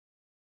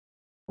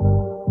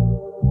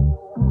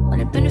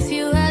Been a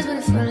few hours, but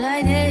it felt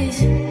like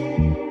days.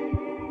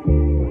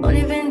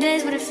 Only been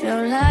days, but it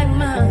felt like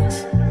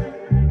months.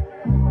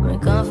 Been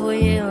gone for a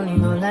year, only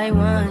know like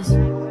once.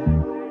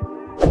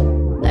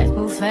 Life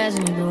moves fast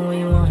when you do what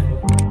you want.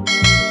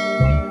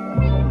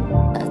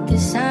 At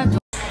this time.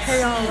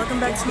 Hey y'all, welcome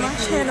back to my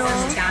channel.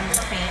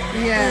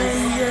 Yes.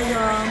 And yeah,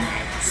 y'all,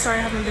 sorry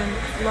I haven't been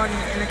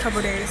vlogging in a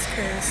couple days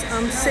because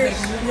I'm sick,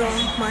 y'all.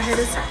 My head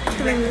is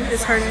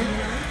hurting.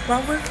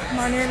 Well, with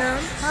my nana.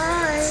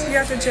 Hi. We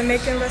got the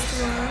Jamaican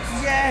restaurant.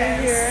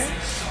 Yes. Here.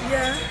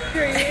 Yeah,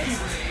 period.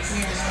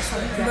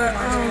 But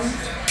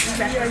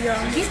yeah,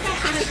 y'all.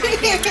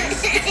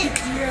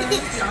 Yeah,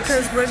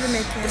 because we're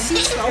Jamaican.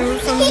 And we're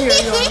from here,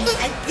 y'all.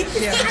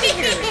 Yeah.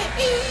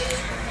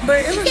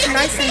 But it looks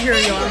nice in here,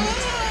 y'all.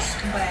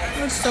 It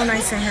looks so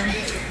nice in here.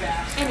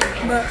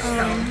 But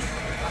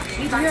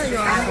yeah,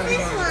 y'all.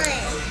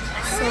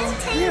 So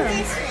yeah,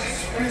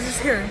 I'm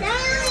just here.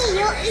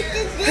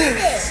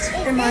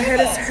 And my head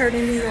is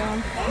hurting me,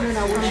 y'all.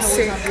 I'm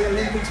sick.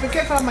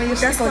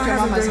 That's why I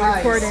haven't been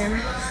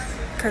recording,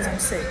 because I'm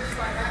sick.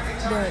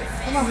 But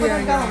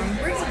yeah, y'all.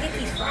 Where did you get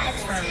these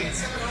fries from?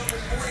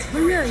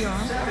 But yeah,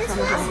 y'all.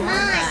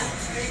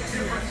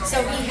 So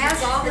he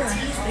has all the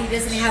teas, but he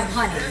doesn't have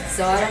honey.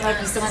 So I don't know if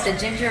you still want the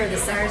ginger or the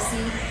sour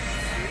seed.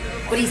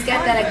 But he's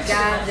got that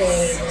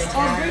agave.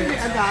 Oh, baby,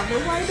 agave.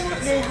 Why don't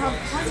they have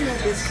honey at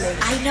this place?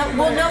 I know.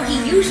 Well, no,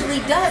 he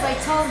usually does. I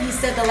told him. He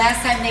said the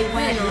last time they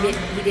went, he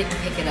didn't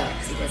pick it up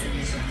because he doesn't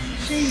use it.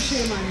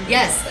 Shame on you.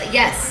 Yes.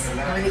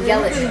 I'm gonna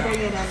yell at you. you.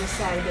 Bring it on the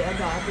side, the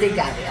agave. The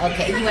agave.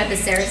 Okay. You want the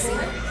sour seed?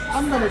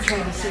 I'm gonna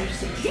try the sour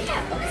seed. Yeah.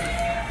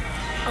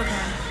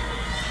 Okay.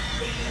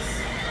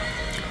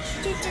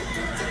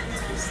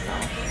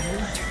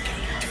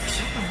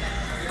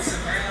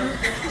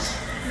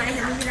 Naya,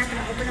 you're not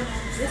gonna open them.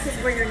 This is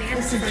where your nana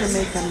is. This is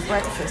Jamaican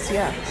breakfast,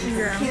 yeah.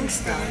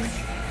 Kingston.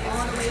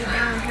 All the way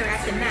down here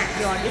at the mat,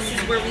 y'all. This is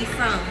where we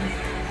from.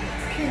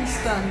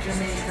 Kingston,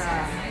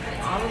 Jamaica.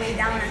 All the way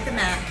down at the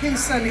mat.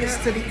 Kingston is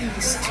to the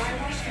east.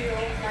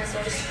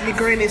 The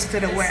Green is to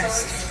the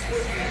west.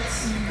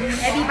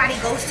 Everybody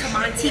goes to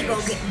Montego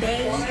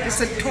Bay.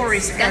 It's a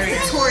tourist That's area.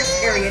 the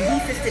tourist area.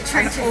 These is the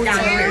trenches down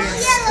here.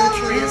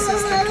 This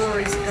is the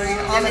tourist area.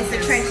 All of the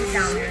trenches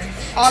down there.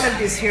 All of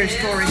this here is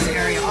tourist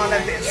area. All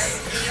of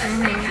this. So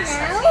do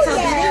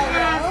they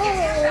have?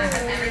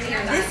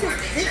 This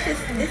is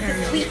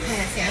sweet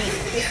plantain.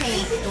 This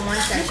ain't the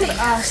ones that. You could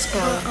ask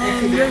her.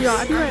 Yeah, y'all,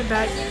 I'll be right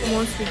back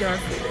once we get our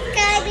food.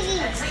 Yeah, be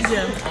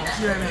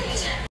right back.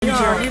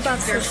 Y'all, we about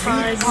to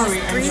try these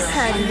 3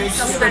 patties,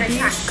 the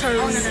beef curry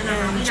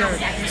and jerk,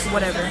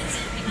 whatever.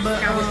 But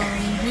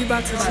we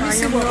about to try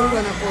them. What we're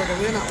gonna order.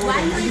 We're not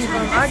ordering.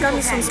 I got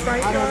me some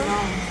Sprite, I don't y'all. know.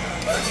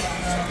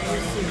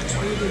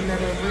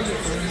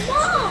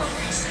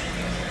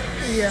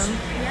 Yeah.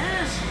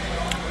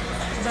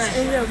 But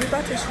And yeah, we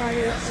about to try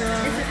it. this is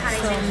how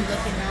they make me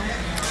looking now.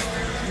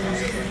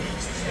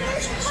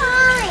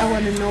 I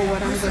want to know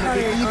what I'm gonna be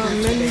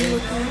eating Menu today.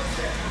 looking.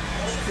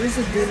 Where's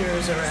the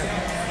dinners around?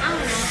 I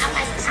don't know.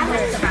 I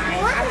like the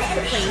vibe. I like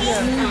the place.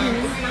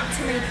 It's not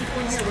too many people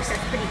in here, which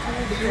that's pretty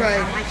cool because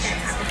Right. I like that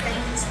type of thing.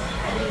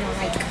 I really don't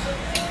like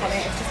all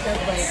that extra stuff,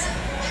 but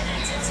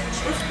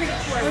it's pretty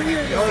cool. I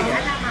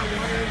got my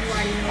water. You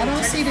already know. I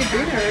don't see the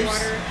dinners.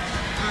 Water.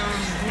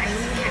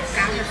 Naomi has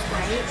got her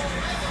Sprite.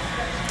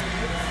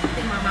 I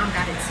think my mom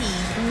got a tea.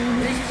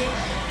 What did you get?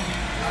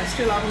 I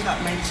still haven't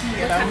got my tea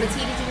What yet. type of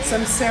tea did you get?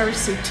 Some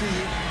Sarisi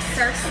tea.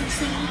 Sarsi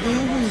tea.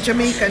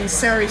 Jamaican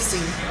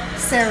Sarisi.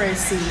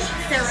 Sarisi.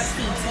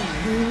 Sarsi tea.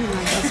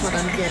 That's what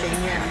I'm getting,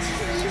 yeah.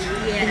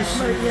 Yeah.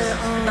 But yeah,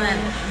 But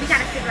we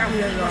gotta figure out what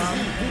we want to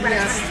eat. We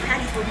gotta try these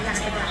patties, but we gotta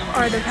figure out.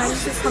 alright, the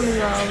patties is coming,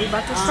 y'all. We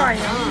about to try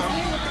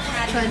them.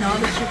 Trying all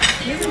the chicken.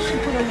 Maybe we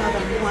should put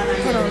another one on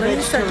Hold on, let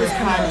me start this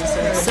patty.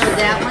 So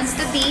that one's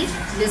the beef,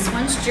 this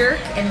one's jerk,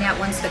 and that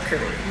one's the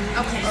curry.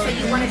 Okay, so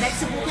you want a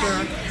vegetable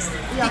jerk?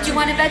 Did you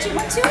want a veggie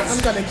one too? I'm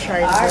gonna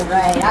try it.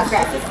 Alright, I'll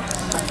grab it.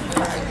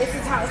 This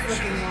is how it's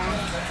looking now.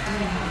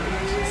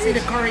 See the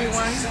curry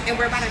one? And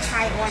we're about to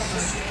try it one.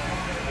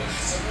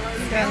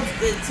 Sounds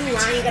good too.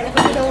 You gotta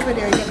put it over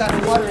there. You got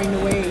the water in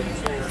the way.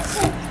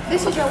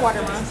 This is your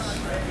water, Mom.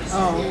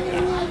 Oh.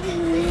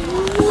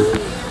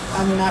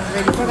 I'm not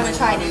ready. We're gonna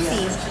try it and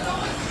see.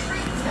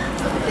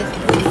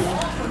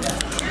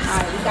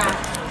 Alright, we got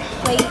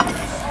plate.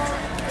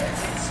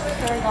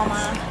 There we go,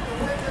 Mom.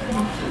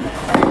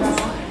 There we go.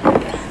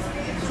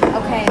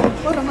 Okay.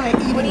 What am I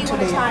eating What do you want to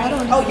today? try? I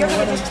don't Oh, know you're what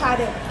gonna just try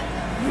to.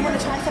 You want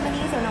to try some of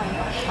these or no?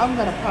 I'm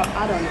gonna pop.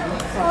 I don't know.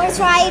 Let's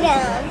try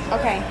them.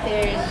 Okay.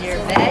 There's your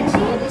veggie.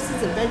 Oh, this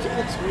is a veggie. It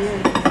looks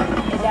weird.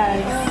 It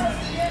does.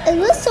 It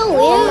looks so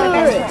Oh my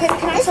weird. gosh.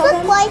 Can I This show looks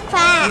them? like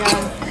fat.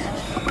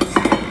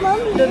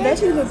 Mommy, The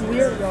veggie look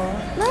weird, y'all.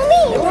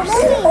 mommy,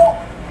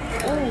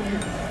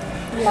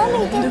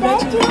 the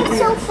veggie looks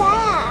so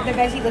fat. The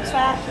veggie looks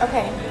fat?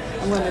 Okay.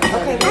 I'm gonna try.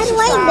 Okay, it. I let's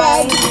like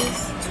try. veggies.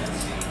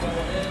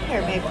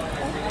 Here, babe.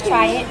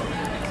 Try it.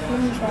 Let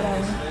me try that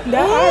one.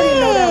 That, I already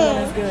know that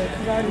one is good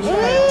because I already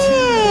tried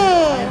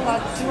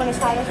it. You want to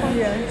try this one?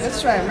 Yeah. Let's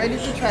try. I'm ready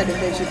to try the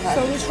veggie So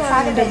patty. we're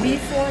trying the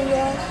beef one,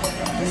 y'all.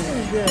 This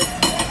one's good.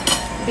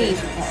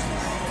 Beef.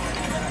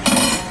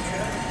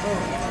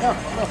 Oh,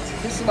 look.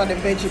 This is what the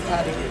veggie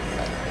patty is.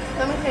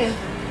 Let me see.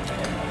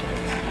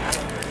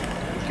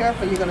 Be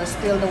careful, you're gonna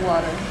spill the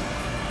water.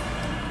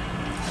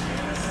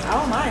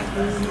 Oh my.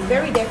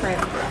 Very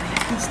different.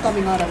 It's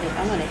coming out of it.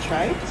 I'm gonna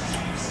try it.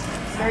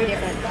 Very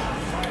different.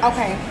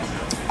 Okay.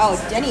 Oh,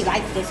 Jenny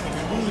likes this one.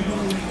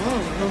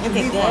 Is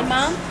it good,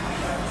 Mom?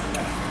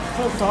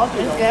 So salty.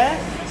 It's good?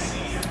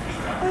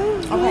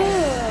 Okay.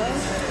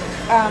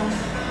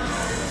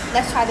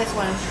 Let's try this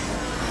one.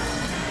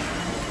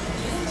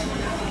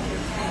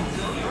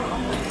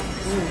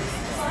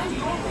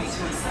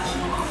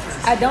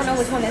 I don't know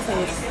which one this is.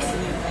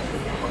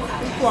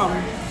 This one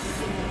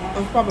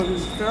is probably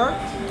dark.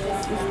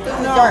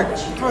 No, dark.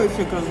 curry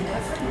chicken.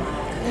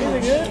 Is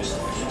it good?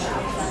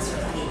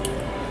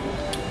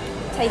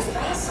 Taste it.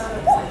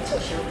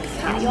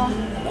 Hot, y'all.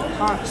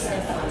 Hot.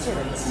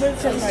 What it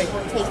taste like?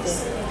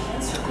 Taste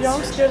it. Y'all,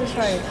 I'm scared to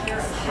try it.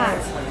 Hot.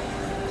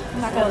 I'm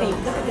not gonna leave.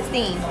 Look at the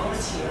steam.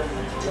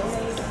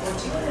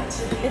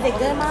 Is it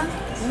good, Mom?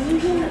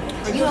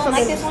 You don't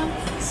like this one?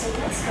 It's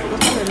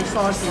a little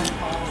salty.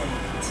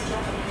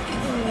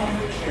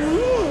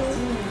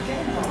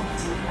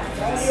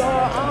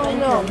 I don't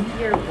know.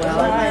 You're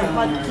welcome.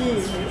 Hot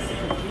tea.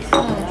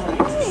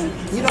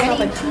 You don't have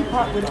a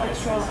teapot with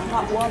extra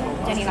hot water?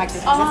 Jenny likes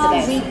this one.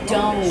 What's the best? We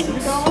don't. We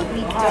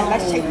don't. Alright,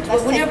 let's take.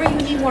 But whenever you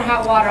need more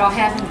hot water, I'll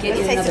have him get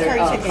you Let's take the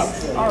another curry chicken.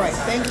 cup. All right,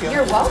 thank you.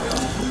 You're welcome.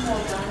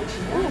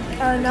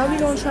 Alright, now we're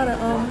gonna try the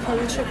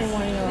curry chicken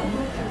one, y'all.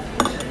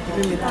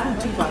 Give me 2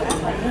 teapots.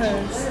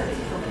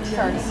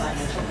 Curry.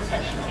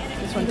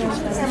 This one tastes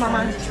good. Here, Mama.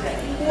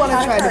 Who want to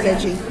try the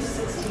veggie?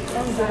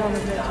 I'm good on the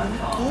veggie.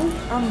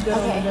 I'm good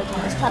Okay, on the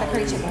veggie. let's try the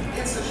curry chicken.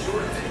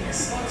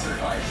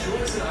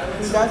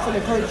 That's for the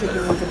curry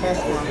chicken was the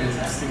best one.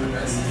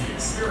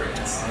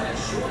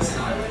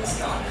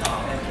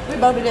 We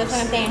both did the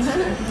same thing.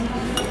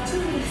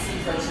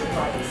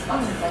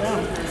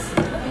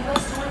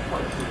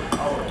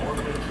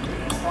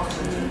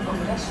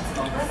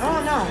 I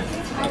don't know.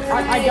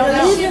 I don't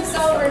know.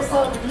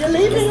 You're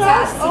leaving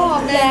us?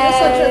 Oh man, you're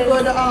such a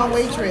good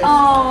waitress.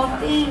 Oh,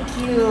 thank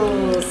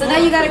you. So now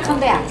you got to come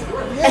back.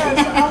 Yes,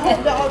 I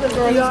hope the other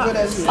girl is good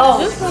as you.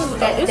 Oh, It's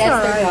that's their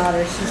alright.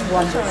 daughter. She's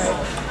wonderful.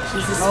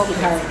 She's a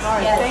sweetheart. All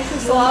right, Yes. thank you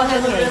so You all much.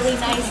 have a really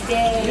nice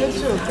day. You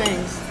too,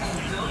 thanks.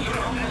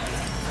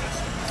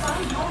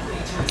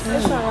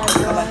 It's alright,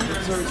 I y'all. like the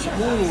dessert.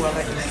 Ooh, I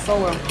like the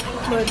sour.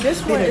 But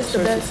this one is the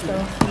best,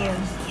 though. Yeah.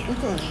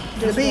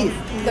 The beef.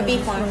 The beef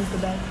This one. one's the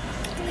best.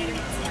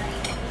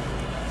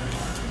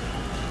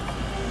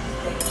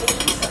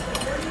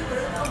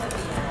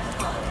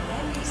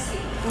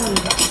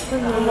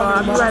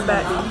 I'll be right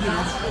back.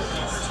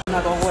 I'm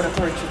not gonna order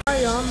curry chicken.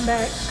 Alright, y'all, I'm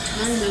back. I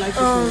don't even like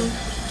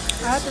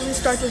this I have to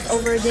restart this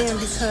over again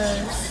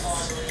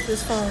because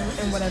this phone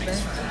and whatever.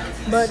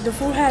 But the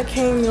food had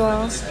came,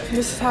 y'all.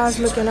 This is how it's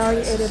looking. I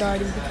already ate it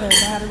already because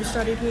I had to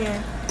restart it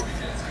again.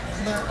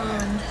 But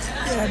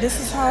yeah, this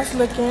is how it's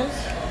looking.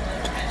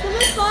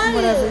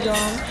 Whatever,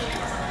 y'all.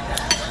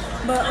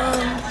 But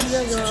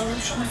yeah, y'all.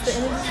 That's the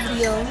end of this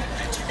video.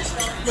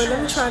 But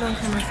let me try it on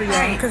camera for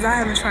y'all because I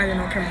haven't tried it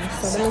on camera.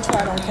 So let me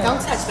try it on camera.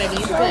 Don't touch, baby.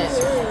 You good.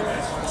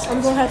 I'm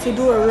gonna have to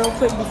do it real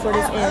quick before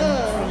this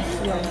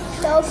ends. Yeah.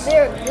 Those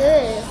are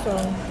good. So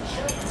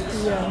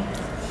yeah.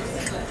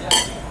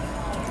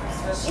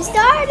 It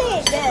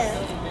started.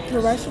 The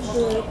rice is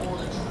good.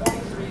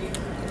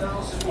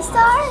 It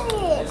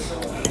started.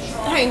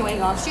 Anyway,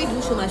 y'all, she do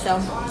too much though.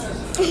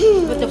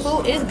 But the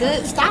food is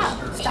good. Stop.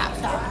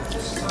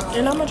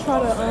 And I'm gonna try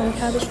the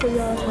cabbage for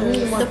y'all. I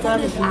need more The food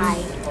cabbage. is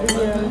aight.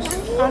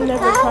 Yeah. I've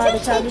never tried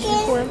the cabbage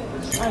before.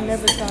 I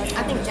never tried it.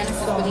 I think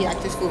Genesis really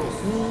likes this food.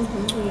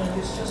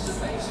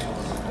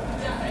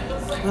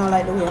 I don't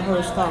like the way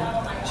hers come.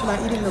 She's not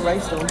eating the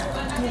rice though. The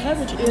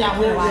cabbage is Not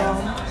good, why.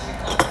 y'all.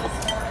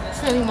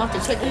 She really wants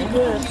the chicken. It's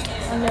good.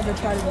 I never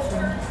tried it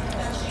before.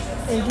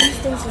 And these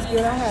things is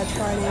good. I had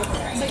tried it.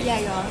 But yeah,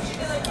 y'all.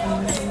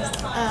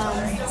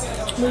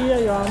 But yeah,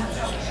 y'all.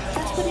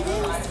 That's what it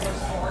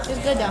is. It's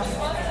good though.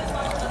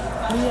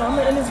 Yeah, I'm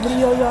gonna end this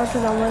video, y'all,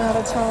 because I ran out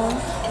of time.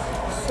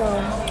 So,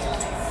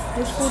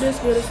 this food is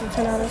good. It's a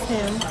 10 out of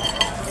 10.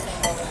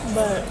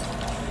 But,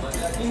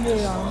 yeah,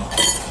 y'all.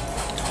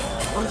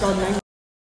 I'm going